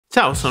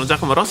Ciao, sono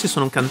Giacomo Rossi,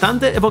 sono un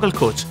cantante e vocal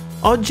coach.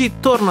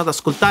 Oggi torno ad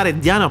ascoltare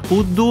Diana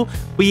PUDDU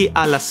qui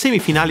alla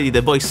semifinale di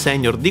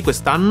𝘵𝘶𝘶𝘳𝘆 di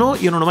quest'anno.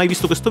 Io non ho mai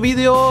visto questo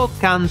video,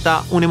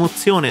 canta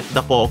un'emozione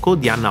da poco,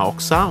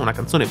 𝘺𝘦𝘢𝘥, una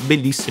canzone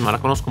bellissima, la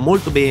conosco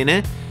molto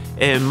bene,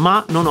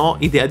 ma non ho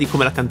idea di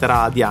come la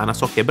canterà Diana.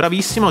 So che è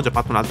bravissima, ho già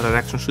fatto un'altra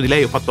reaction su di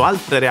lei, ho fatto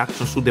altre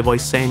reaction su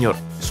𝘵𝘶𝘶𝘳𝘆,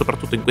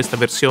 soprattutto in questa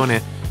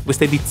versione,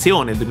 questa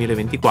edizione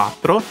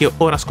 2024. Io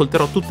ora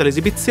ascolterò tutta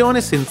l'esibizione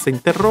senza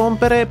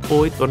interrompere,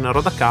 poi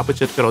tornerò da capo e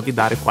cercherò di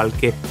dare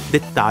qualche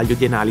dettaglio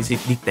di analisi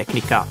di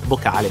tecnica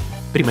vocale.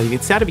 Prima di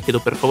iniziare vi chiedo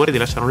per favore di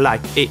lasciare un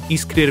like e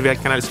iscrivervi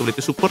al canale se volete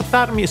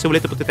supportarmi, e se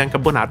volete potete anche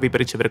abbonarvi per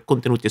ricevere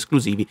contenuti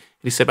esclusivi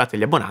riservati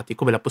agli abbonati,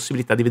 come la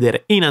possibilità di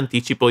vedere in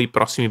anticipo i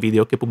prossimi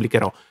video che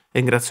pubblicherò.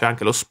 Ringrazio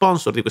anche lo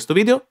sponsor di questo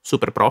video,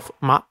 Superprof,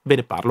 ma ve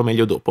ne parlo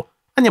meglio dopo.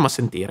 Andiamo a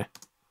sentire.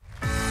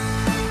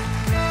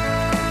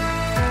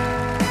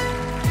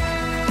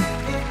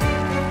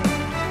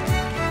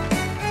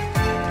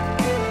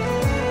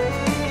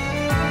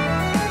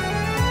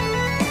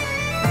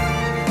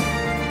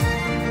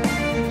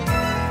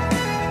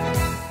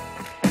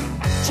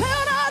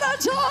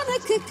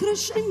 Che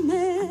cresce in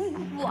me,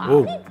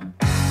 Wow. e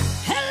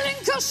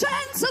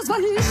l'incoscienza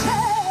svanisce,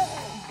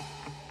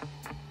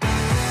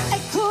 è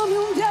come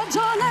un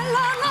viaggio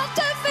nella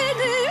notte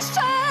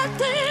finisce.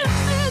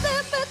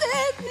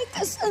 Dimmi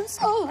che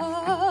senso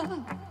ha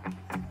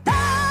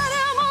dare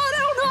amore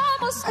a un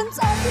uomo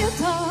senza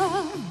pietà,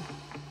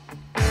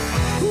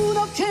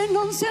 uno che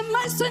non si è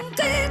mai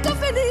sentito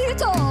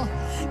finito,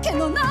 che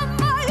non ha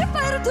mai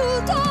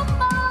perduto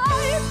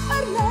mai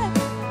per me.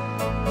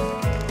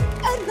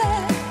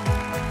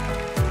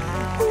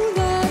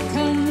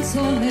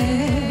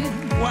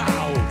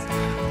 Wow!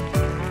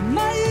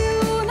 Mai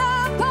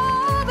una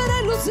povera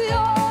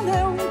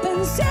illusione, un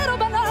pensiero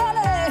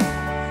banale,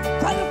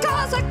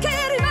 qualcosa che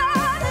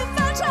rimane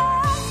invece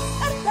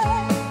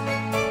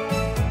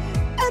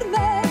per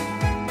me,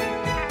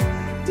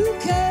 più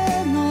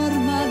che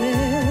normale,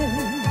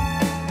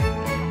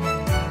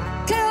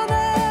 che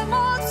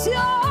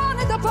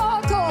un'emozione da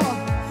poco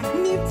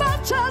mi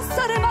faccia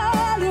stare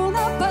male,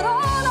 una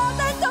parola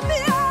detta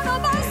piano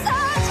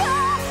passaggio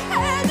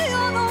ed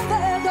io non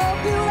vedo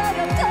più la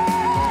realtà.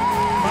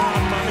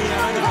 Mamma mia,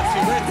 ragazzi,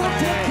 questa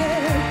Perché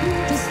qui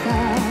ci sta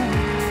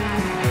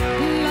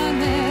la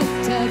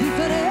netta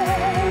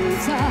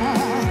differenza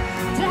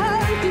tra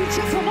il più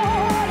cieco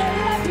amore e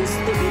la più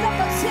stupida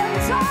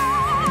pazienza.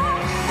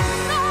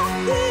 No,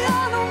 io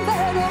non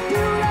vedo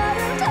più la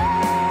realtà,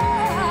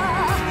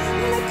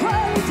 né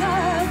quanta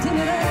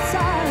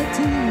tenerezza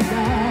ti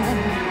dà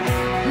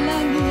la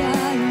mia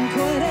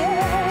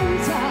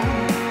incoerenza.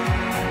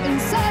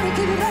 Pensare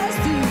che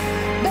vivresti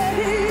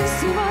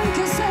benissimo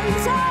anche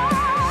senza.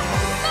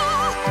 No,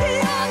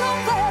 io non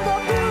vedo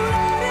più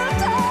la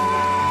realtà.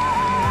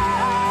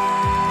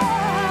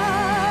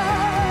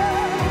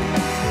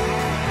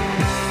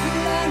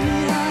 La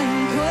mia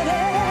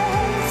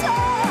incoerenza.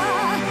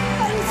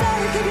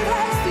 Pensare che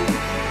vivresti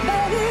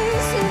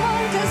benissimo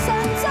anche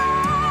senza.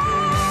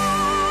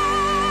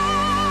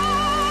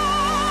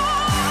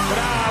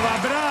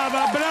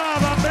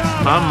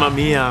 brava. Mamma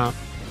mia!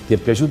 Ti è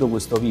piaciuto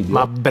questo video?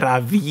 Ma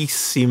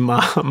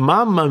bravissima,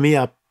 mamma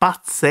mia,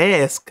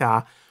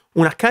 pazzesca,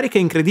 una carica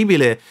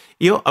incredibile.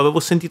 Io avevo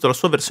sentito la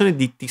sua versione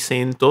di Ti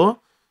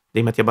sento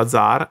dei Mattia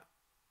Bazar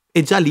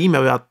e già lì mi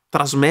aveva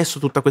trasmesso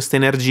tutta questa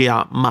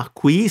energia, ma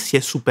qui si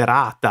è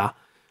superata,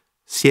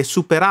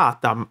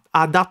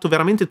 ha dato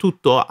veramente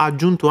tutto, ha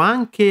aggiunto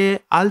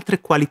anche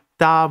altre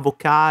qualità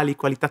vocali,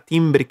 qualità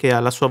timbriche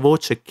alla sua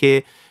voce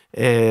che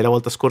la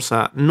volta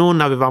scorsa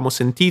non avevamo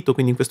sentito,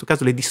 quindi in questo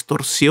caso le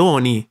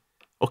distorsioni,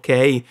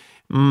 ok?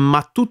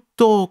 Ma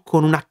tutto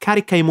con una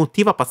carica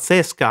emotiva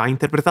pazzesca, ha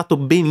interpretato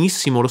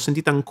benissimo, l'ho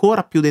sentita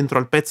ancora più dentro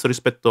al pezzo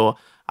rispetto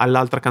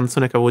all'altra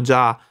canzone che avevo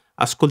già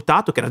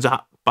ascoltato, che era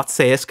già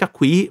pazzesca.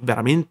 Qui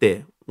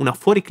veramente una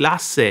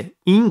fuoriclasse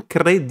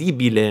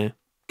incredibile,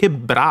 che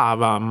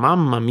brava,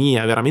 mamma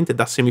mia, veramente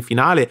da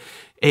semifinale,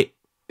 e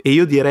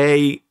io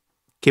direi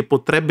che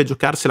potrebbe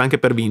giocarsela anche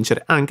per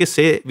vincere, anche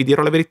se, vi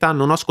dirò la verità,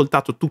 non ho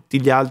ascoltato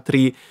tutti gli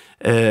altri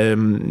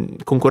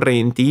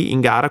concorrenti in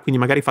gara, quindi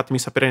magari fatemi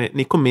sapere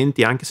nei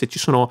commenti anche se ci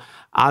sono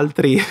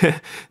altri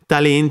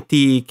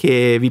talenti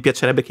che vi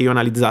piacerebbe che io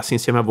analizzassi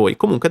insieme a voi.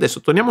 Comunque adesso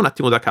torniamo un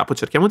attimo da capo,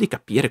 cerchiamo di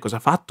capire cosa ha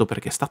fatto,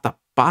 perché è stata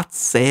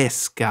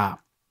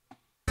pazzesca.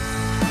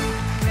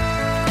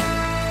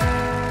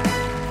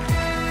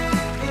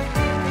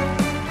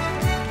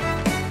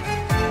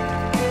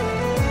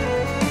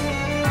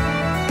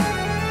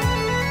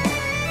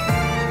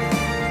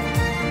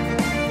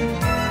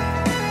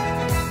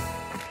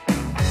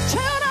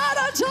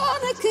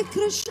 Che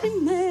cresce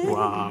in me,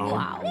 Wow.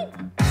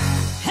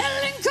 e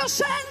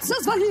l'incoscienza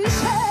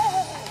svanisce.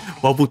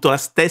 Ho avuto la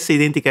stessa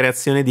identica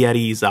reazione di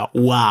Arisa,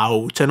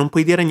 wow, cioè non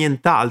puoi dire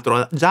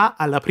nient'altro, già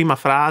alla prima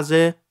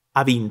frase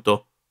ha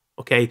vinto,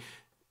 ok?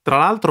 Tra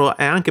l'altro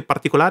è anche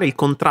particolare il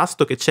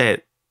contrasto che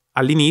c'è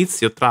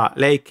all'inizio tra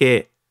lei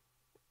che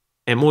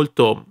è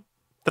molto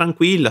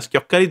tranquilla,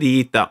 schiocca le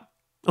dita,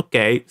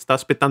 ok, sta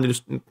aspettando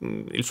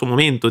il suo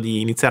momento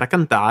di iniziare a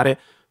cantare,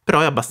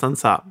 però è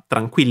abbastanza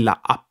tranquilla.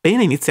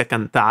 Appena inizia a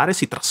cantare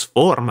si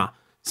trasforma,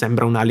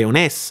 sembra una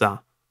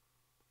leonessa.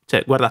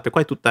 Cioè, guardate,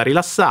 qua è tutta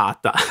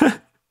rilassata.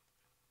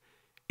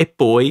 E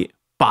poi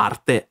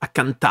parte a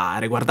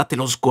cantare, guardate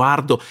lo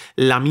sguardo,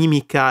 la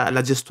mimica,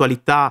 la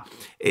gestualità,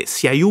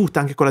 si aiuta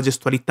anche con la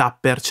gestualità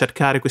per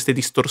cercare queste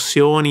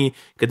distorsioni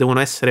che devono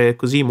essere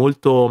così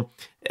molto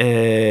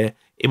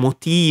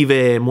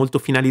emotive, molto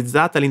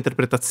finalizzate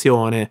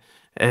all'interpretazione.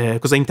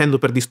 Cosa intendo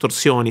per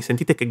distorsioni?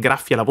 Sentite che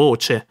graffia la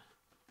voce,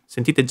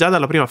 sentite già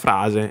dalla prima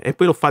frase, e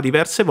poi lo fa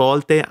diverse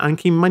volte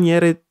anche in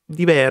maniere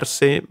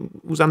diverse,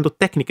 usando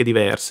tecniche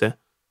diverse.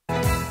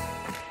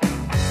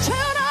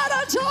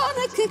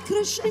 Che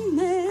cresce in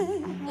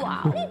me,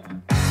 wow,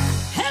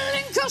 e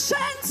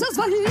l'incoscienza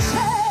svanisce.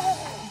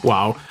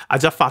 Wow, ha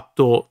già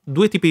fatto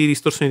due tipi di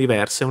distorsioni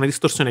diverse, una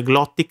distorsione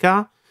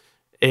glottica,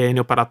 e ne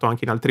ho parlato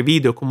anche in altri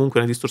video, comunque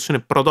una distorsione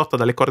prodotta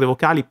dalle corde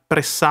vocali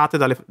pressate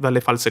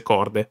dalle false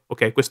corde,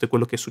 ok? Questo è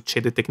quello che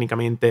succede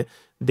tecnicamente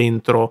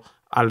dentro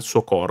al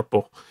suo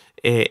corpo.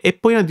 E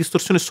poi una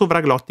distorsione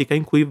sovraglottica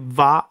in cui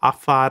va a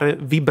far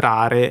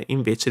vibrare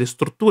invece le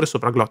strutture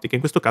sovraglottiche,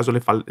 in questo caso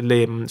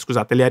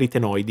le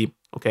aritenoidi,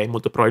 ok?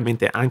 Molto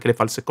probabilmente anche le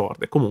false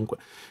corde, comunque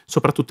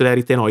soprattutto le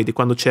aritenoidi,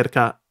 quando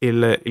cerca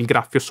il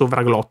graffio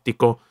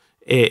sovraglottico,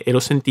 e lo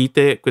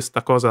sentite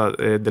questa cosa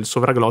del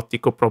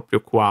sovraglottico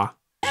proprio qua.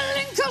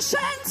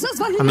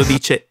 Quando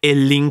dice "e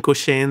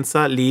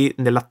l'incoscienza", lì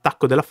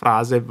nell'attacco della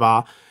frase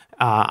va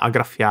a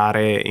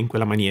graffiare in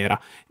quella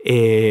maniera.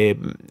 E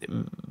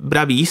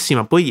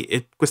bravissima.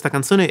 Poi questa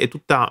canzone è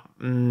tutta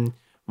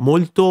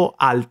molto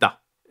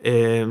alta.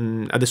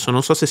 Adesso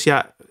non so se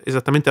sia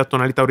esattamente la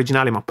tonalità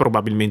originale, ma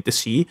probabilmente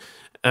sì.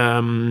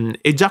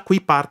 E già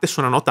qui parte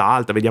su una nota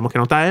alta. Vediamo che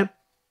nota è.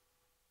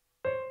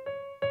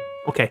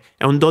 Ok,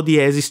 è un do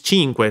diesis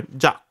 5,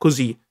 già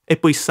così. E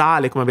poi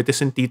sale, come avete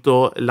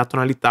sentito, la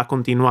tonalità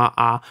continua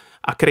a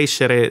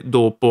crescere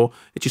dopo,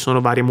 e ci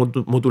sono varie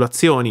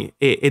modulazioni,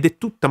 ed è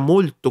tutta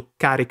molto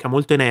carica,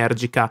 molto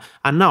energica.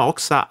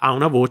 𝘺𝘢𝘥 ha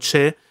una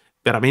voce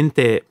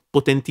veramente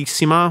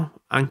potentissima,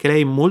 anche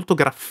lei molto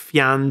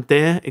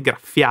graffiante e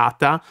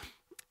graffiata,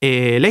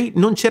 e lei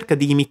non cerca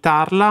di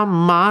imitarla,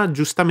 ma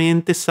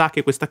giustamente sa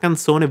che questa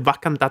canzone va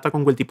cantata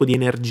con quel tipo di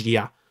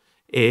energia,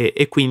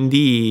 e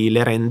quindi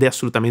le rende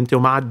assolutamente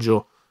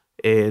omaggio,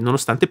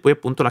 nonostante poi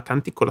appunto la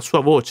canti con la sua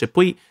voce.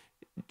 Poi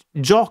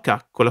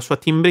gioca con la sua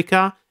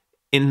timbrica,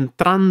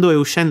 entrando e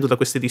uscendo da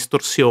queste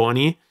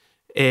distorsioni,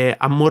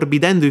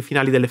 ammorbidendo i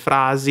finali delle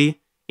frasi,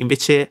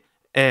 invece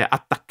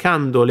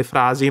attaccando le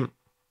frasi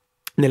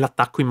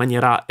nell'attacco in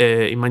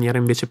maniera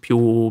invece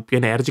più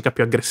energica,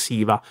 più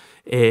aggressiva.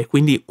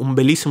 Quindi un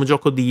bellissimo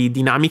gioco di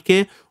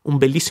dinamiche, un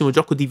bellissimo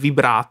gioco di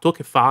vibrato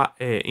che fa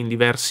in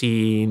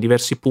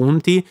diversi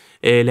punti.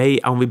 Lei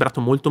ha un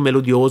vibrato molto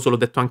melodioso, l'ho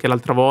detto anche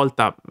l'altra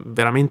volta,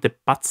 veramente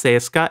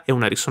pazzesca, e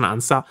una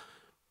risonanza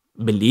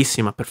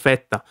bellissima,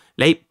 perfetta.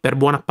 Lei per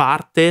buona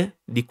parte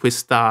di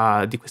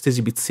questa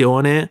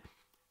esibizione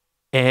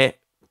è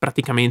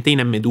praticamente in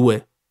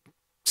M2,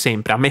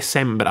 sempre, a me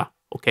sembra,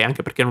 ok?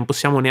 Anche perché non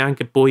possiamo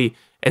neanche poi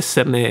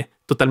esserne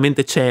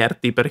totalmente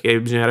certi, perché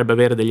bisognerebbe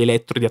avere degli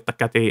elettrodi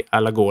attaccati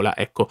alla gola,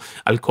 ecco,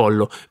 al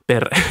collo,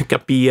 per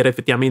capire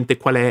effettivamente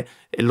qual è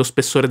lo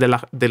spessore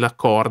della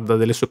corda,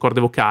 delle sue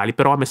corde vocali.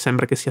 Però a me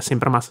sembra che sia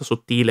sempre massa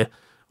sottile,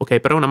 ok?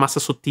 Però è una massa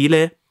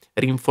sottile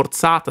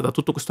rinforzata da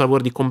tutto questo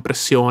lavoro di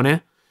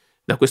compressione,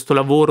 da questo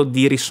lavoro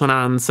di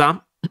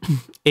risonanza,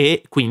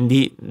 e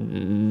quindi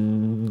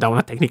da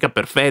una tecnica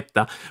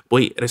perfetta.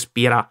 Poi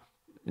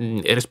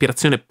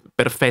respirazione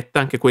perfetta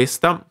anche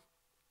questa.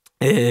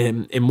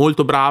 È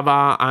molto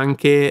brava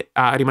anche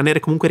a rimanere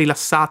comunque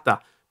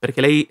rilassata, perché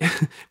lei,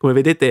 come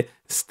vedete,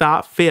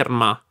 sta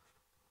ferma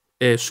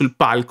sul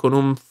palco,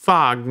 non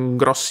fa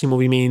grossi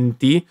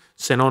movimenti,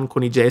 se non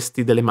con i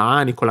gesti delle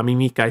mani, con la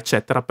mimica,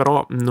 eccetera,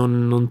 però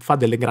non fa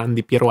delle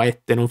grandi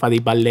piroette, non fa dei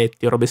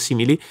balletti o robe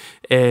simili.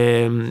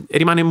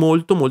 Rimane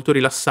molto molto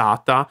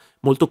rilassata,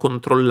 molto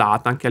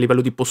controllata anche a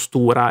livello di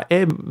postura,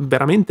 è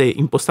veramente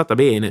impostata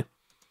bene.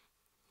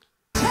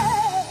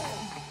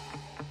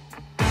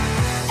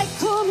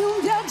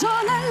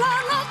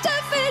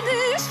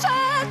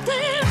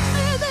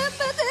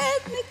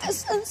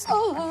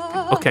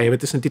 Ok,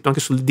 avete sentito anche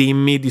sul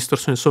dimmi,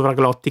 distorsione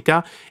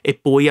sovraglottica, e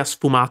poi ha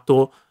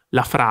sfumato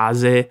la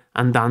frase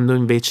andando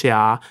invece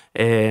ad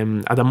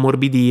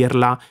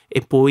ammorbidirla, e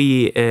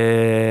poi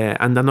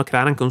andando a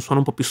creare anche un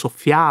suono un po' più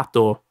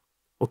soffiato.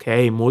 Ok,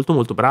 molto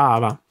molto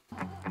brava.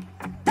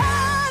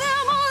 Dare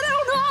amore a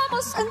un uomo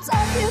senza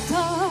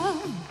pietà,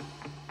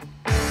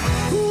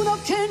 uno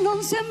che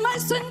non si è mai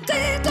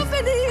sentito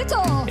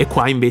finito. E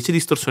qua invece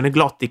distorsione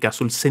glottica,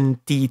 sul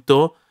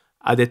sentito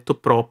ha detto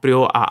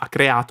proprio, ha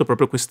creato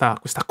proprio questa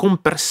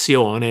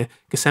compressione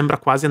che sembra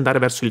quasi andare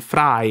verso il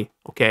fry,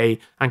 ok?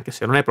 Anche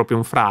se non è proprio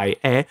un fry,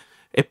 è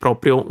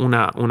proprio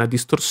una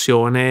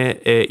distorsione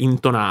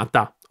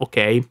intonata,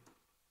 ok?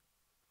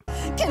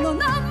 Che non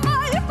ha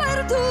mai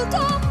perduto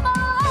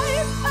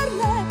mai per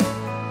me,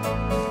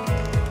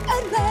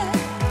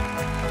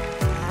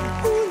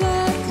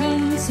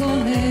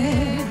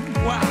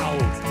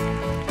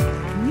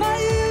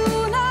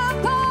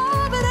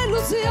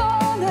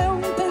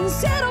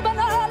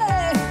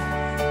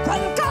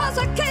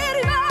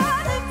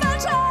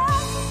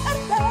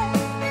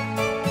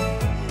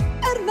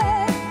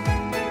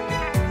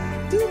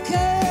 più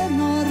che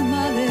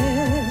normale,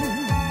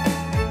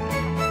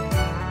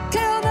 che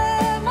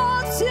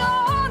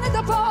un'emozione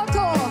da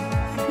poco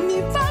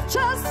mi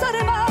faccia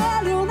stare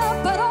male. Una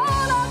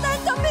parola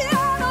detta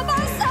piano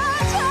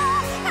massaggia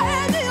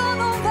ed io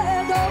non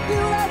vedo più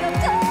la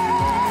realtà.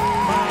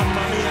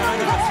 Mamma mia,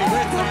 ragazzi,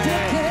 questa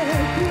è... Che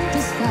punto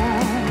sta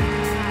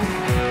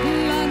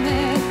la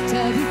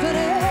netta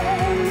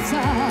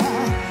differenza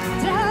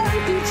tra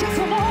il più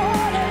cieco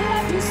amore e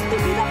la più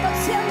stupida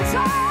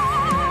pazienza.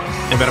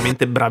 È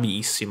veramente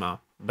bravissima,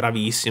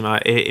 bravissima,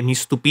 e mi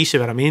stupisce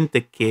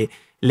veramente che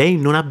lei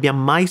non abbia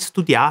mai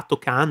studiato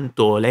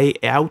canto. Lei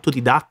è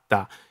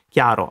autodidatta,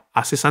 chiaro,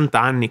 ha 60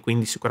 anni,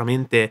 quindi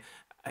sicuramente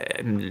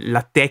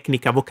la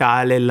tecnica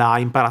vocale l'ha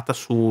imparata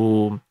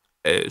sul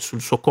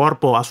suo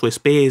corpo a sue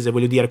spese,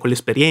 voglio dire, con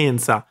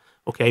l'esperienza,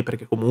 ok?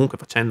 Perché comunque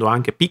facendo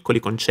anche piccoli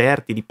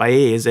concerti di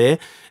paese,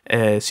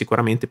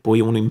 sicuramente poi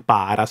uno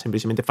impara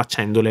semplicemente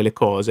facendole le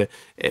cose.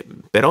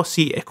 Però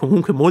sì, è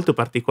comunque molto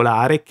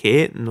particolare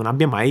che non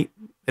abbia mai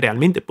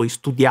realmente poi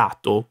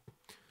studiato.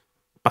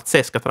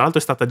 Pazzesca. Tra l'altro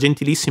è stata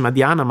gentilissima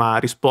Diana, ma ha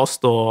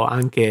risposto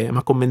anche, mi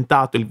ha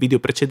commentato il video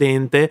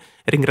precedente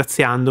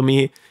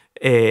ringraziandomi,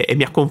 e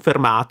mi ha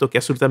confermato che è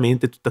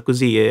assolutamente tutta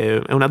così.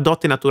 È una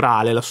dote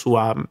naturale la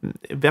sua,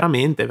 è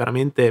veramente,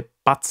 veramente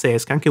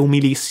pazzesca, anche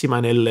umilissima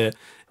nel,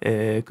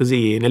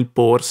 così, nel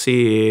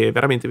porsi.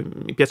 Veramente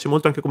mi piace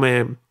molto anche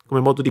come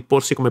modo di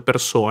porsi come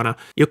persona.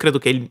 Io credo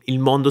che il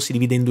mondo si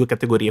divide in due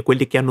categorie: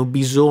 quelli che hanno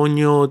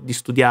bisogno di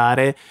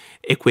studiare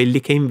e quelli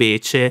che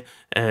invece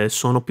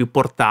sono più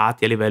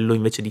portati a livello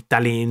invece di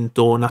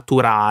talento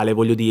naturale,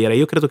 voglio dire.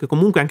 Io credo che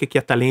comunque anche chi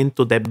ha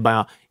talento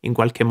debba in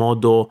qualche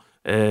modo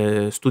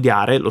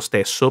studiare lo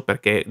stesso,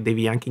 perché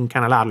devi anche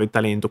incanalarlo il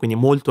talento, quindi è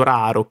molto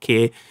raro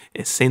che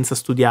senza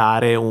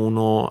studiare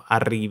uno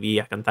arrivi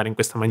a cantare in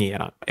questa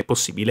maniera. È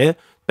possibile,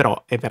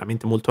 però è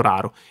veramente molto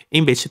raro. E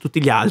invece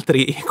tutti gli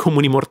altri, i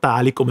comuni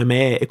mortali come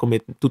me e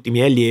come tutti i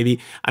miei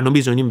allievi, hanno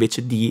bisogno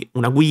invece di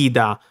una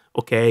guida,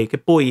 ok? Che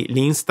poi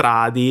li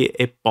instradi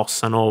e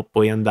possano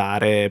poi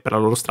andare per la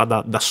loro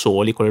strada da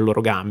soli con le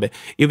loro gambe.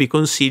 Io vi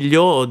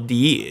consiglio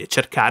di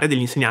cercare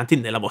degli insegnanti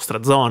nella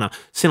vostra zona.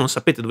 Se non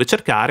sapete dove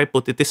cercare,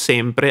 potete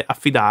sempre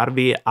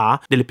affidarvi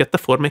a delle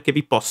piattaforme che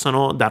vi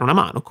possano dare una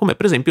mano, come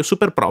per esempio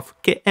Superprof,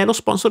 che è lo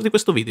sponsor di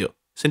questo video.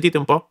 Sentite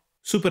un po'?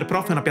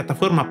 Superprof è una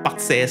piattaforma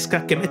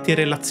pazzesca che mette in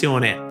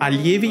relazione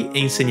allievi e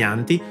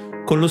insegnanti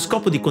con lo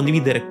scopo di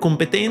condividere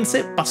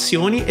competenze,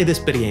 passioni ed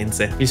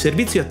esperienze. Il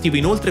servizio è attivo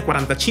in oltre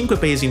 45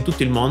 paesi in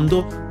tutto il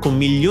mondo, con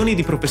milioni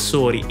di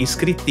professori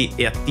iscritti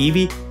e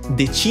attivi,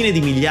 decine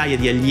di migliaia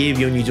di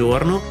allievi ogni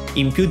giorno,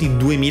 in più di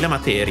 2000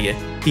 materie.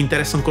 Ti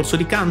interessa un corso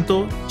di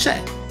canto?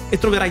 C'è! E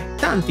troverai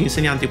tanti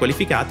insegnanti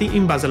qualificati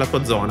in base alla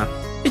tua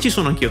zona. E ci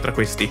sono anch'io tra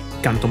questi: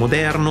 canto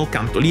moderno,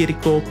 canto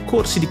lirico,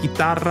 corsi di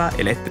chitarra,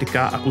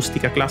 elettrica,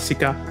 acustica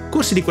classica,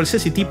 corsi di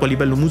qualsiasi tipo a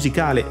livello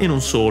musicale e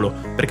non solo,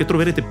 perché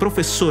troverete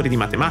professori di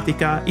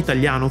matematica,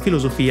 italiano,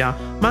 filosofia,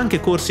 ma anche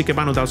corsi che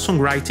vanno dal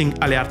songwriting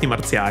alle arti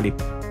marziali.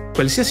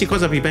 Qualsiasi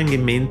cosa vi venga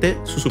in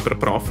mente su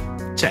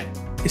Superprof c'è.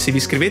 E se vi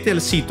iscrivete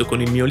al sito con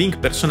il mio link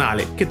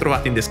personale che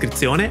trovate in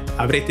descrizione,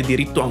 avrete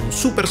diritto a un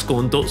super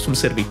sconto sul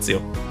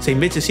servizio. Se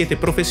invece siete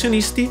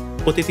professionisti,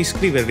 potete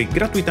iscrivervi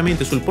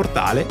gratuitamente sul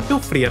portale e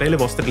offrire le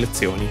vostre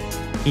lezioni.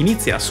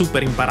 Inizia a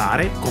super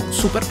imparare con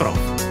Superprof.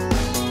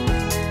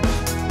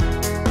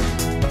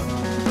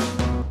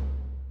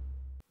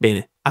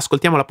 Bene,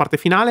 ascoltiamo la parte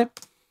finale.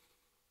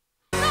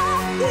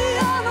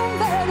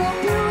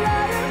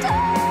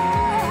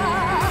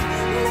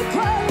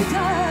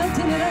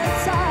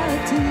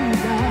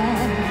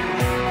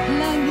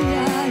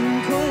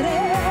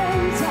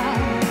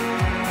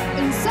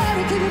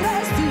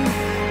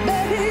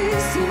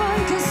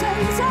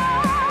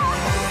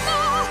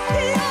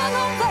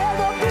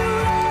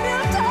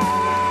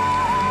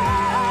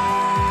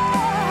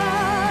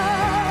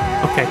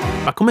 Ok,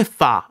 ma come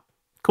fa?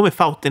 Come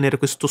fa a ottenere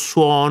questo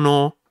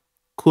suono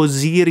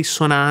così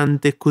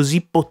risonante,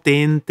 così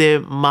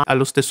potente, ma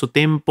allo stesso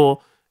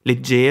tempo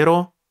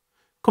leggero?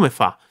 Come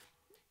fa?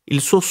 Il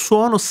suo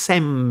suono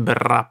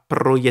sembra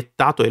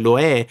proiettato, e lo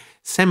è,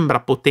 sembra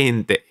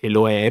potente, e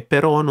lo è,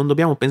 però non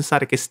dobbiamo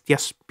pensare che stia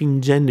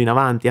spingendo in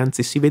avanti,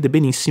 anzi si vede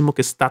benissimo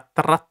che sta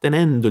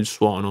trattenendo il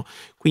suono.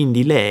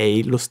 Quindi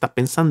lei lo sta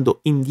pensando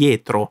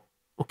indietro,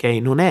 ok?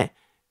 Non è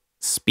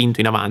spinto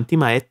in avanti,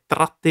 ma è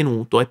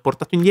trattenuto, è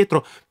portato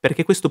indietro,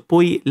 perché questo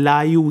poi la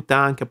aiuta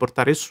anche a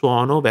portare il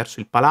suono verso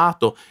il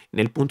palato,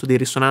 nel punto di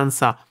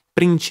risonanza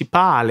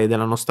principale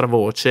della nostra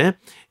voce,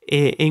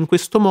 e in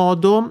questo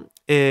modo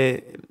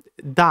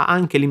dà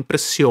anche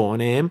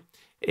l'impressione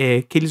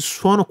che il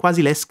suono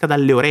quasi le esca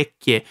dalle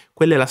orecchie.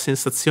 Quella è la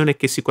sensazione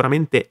che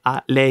sicuramente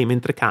ha lei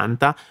mentre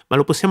canta, ma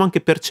lo possiamo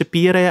anche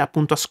percepire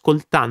appunto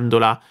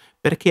ascoltandola,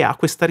 perché ha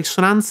questa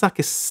risonanza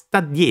che sta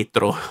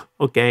dietro,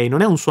 ok?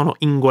 Non è un suono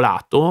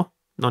ingolato,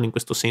 non in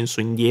questo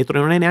senso indietro,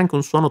 e non è neanche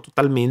un suono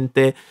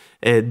totalmente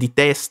di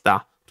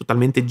testa,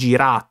 totalmente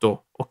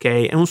girato, ok?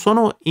 È un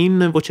suono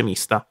in voce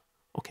mista,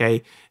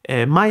 ok?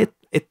 Ma è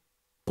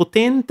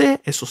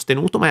potente, è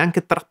sostenuto, ma è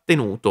anche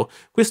trattenuto.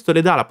 Questo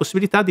le dà la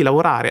possibilità di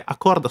lavorare a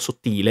corda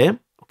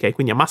sottile, ok,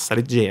 quindi a massa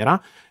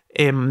leggera,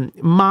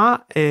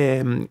 ma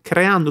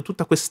creando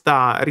tutta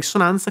questa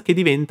risonanza che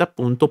diventa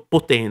appunto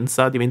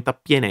potenza, diventa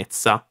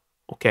pienezza.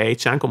 Ok,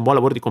 c'è anche un buon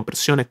lavoro di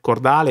compressione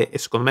cordale e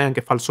secondo me anche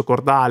falso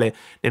cordale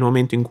nel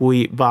momento in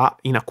cui va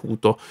in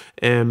acuto.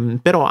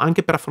 Però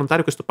anche per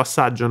affrontare questo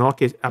passaggio, no,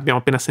 che abbiamo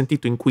appena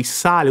sentito, in cui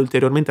sale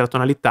ulteriormente la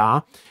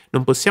tonalità,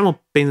 non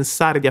possiamo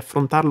pensare di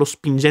affrontarlo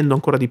spingendo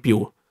ancora di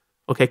più.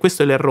 Ok,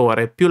 questo è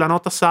l'errore. Più la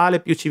nota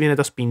sale, più ci viene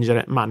da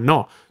spingere. Ma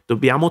no,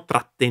 dobbiamo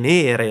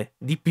trattenere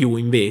di più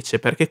invece,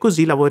 perché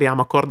così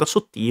lavoriamo a corda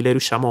sottile e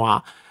riusciamo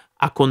a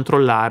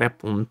controllare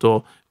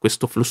appunto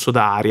questo flusso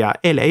d'aria,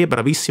 e lei è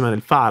bravissima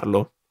nel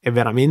farlo, è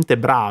veramente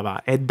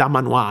brava, è da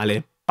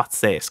manuale,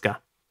 pazzesca.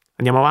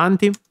 Andiamo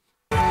avanti.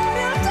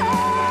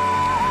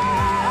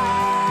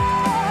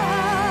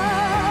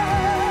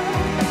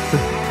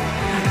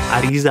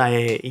 Arisa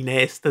è in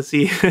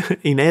estasi,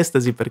 in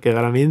estasi perché è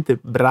veramente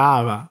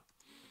brava.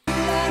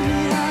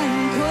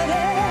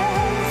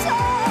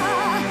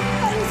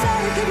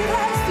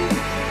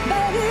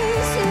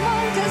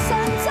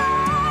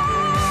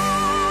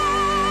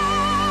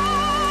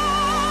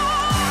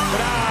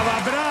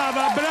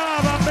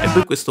 E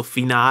poi questo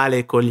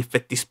finale con gli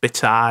effetti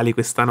speciali,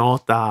 questa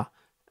nota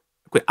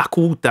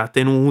acuta,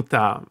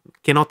 tenuta.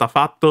 Che nota ha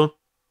fatto?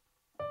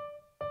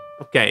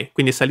 Ok,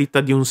 quindi è salita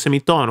di un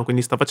semitono,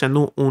 quindi sta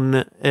facendo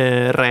un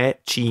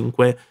Re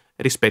 5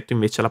 rispetto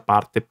invece alla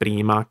parte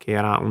prima che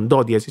era un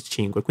Do diesis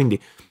 5,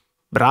 quindi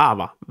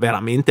brava,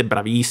 veramente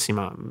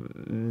bravissima,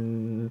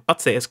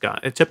 pazzesca,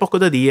 c'è poco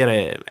da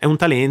dire, è un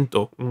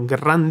talento, un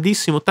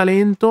grandissimo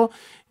talento.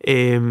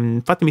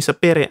 Fatemi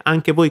sapere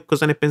anche voi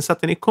cosa ne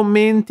pensate nei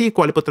commenti,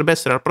 quale potrebbe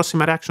essere la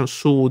prossima reaction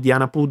su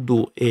Diana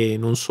PUDDU e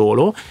non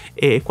solo,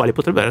 e quali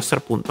potrebbero essere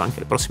appunto anche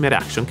le prossime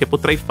reaction che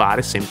potrei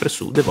fare sempre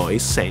su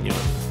𝘺𝘶𝘵𝘗.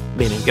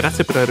 Bene,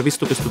 grazie per aver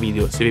visto questo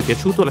video, se vi è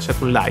piaciuto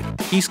lasciate un like,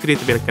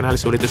 iscrivetevi al canale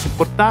se volete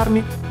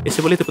supportarmi e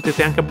se volete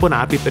potete anche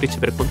abbonarvi per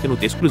ricevere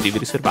contenuti esclusivi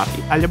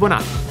riservati agli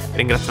abbonati.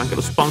 Ringrazio anche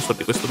lo sponsor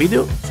di questo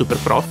video,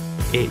 Superprof,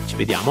 e ci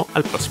vediamo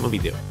al prossimo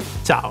video.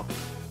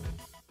 Ciao!